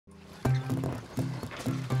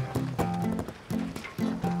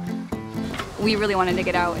we really wanted to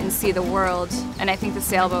get out and see the world, and I think the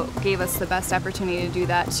sailboat gave us the best opportunity to do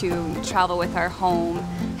that, to travel with our home,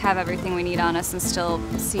 have everything we need on us, and still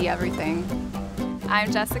see everything.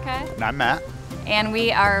 I'm Jessica. And I'm Matt. And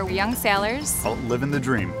we are young sailors. Out living the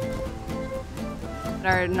dream.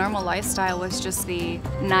 Our normal lifestyle was just the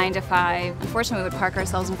 9 to 5. Unfortunately, we would park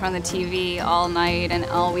ourselves in front of the TV all night and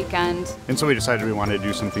all weekend. And so we decided we wanted to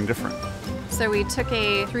do something different. So we took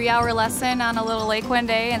a 3-hour lesson on a little lake one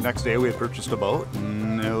day. And next day we had purchased a boat,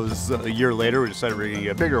 and it was a year later we decided we were going to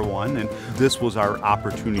get a bigger one, and this was our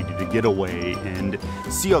opportunity to get away and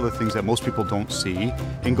see all the things that most people don't see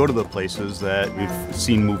and go to the places that we've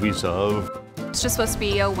seen movies of. It's just supposed to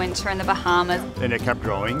be a winter in the Bahamas. And it kept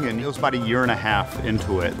growing, and it was about a year and a half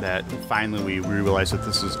into it that finally we realized that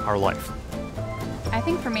this is our life. I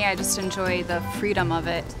think for me, I just enjoy the freedom of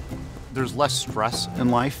it. There's less stress in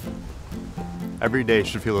life. Every day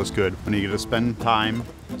should feel as good when you get to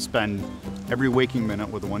spend every waking minute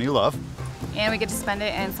with the one you love. And we get to spend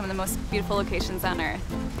it in some of the most beautiful locations on earth.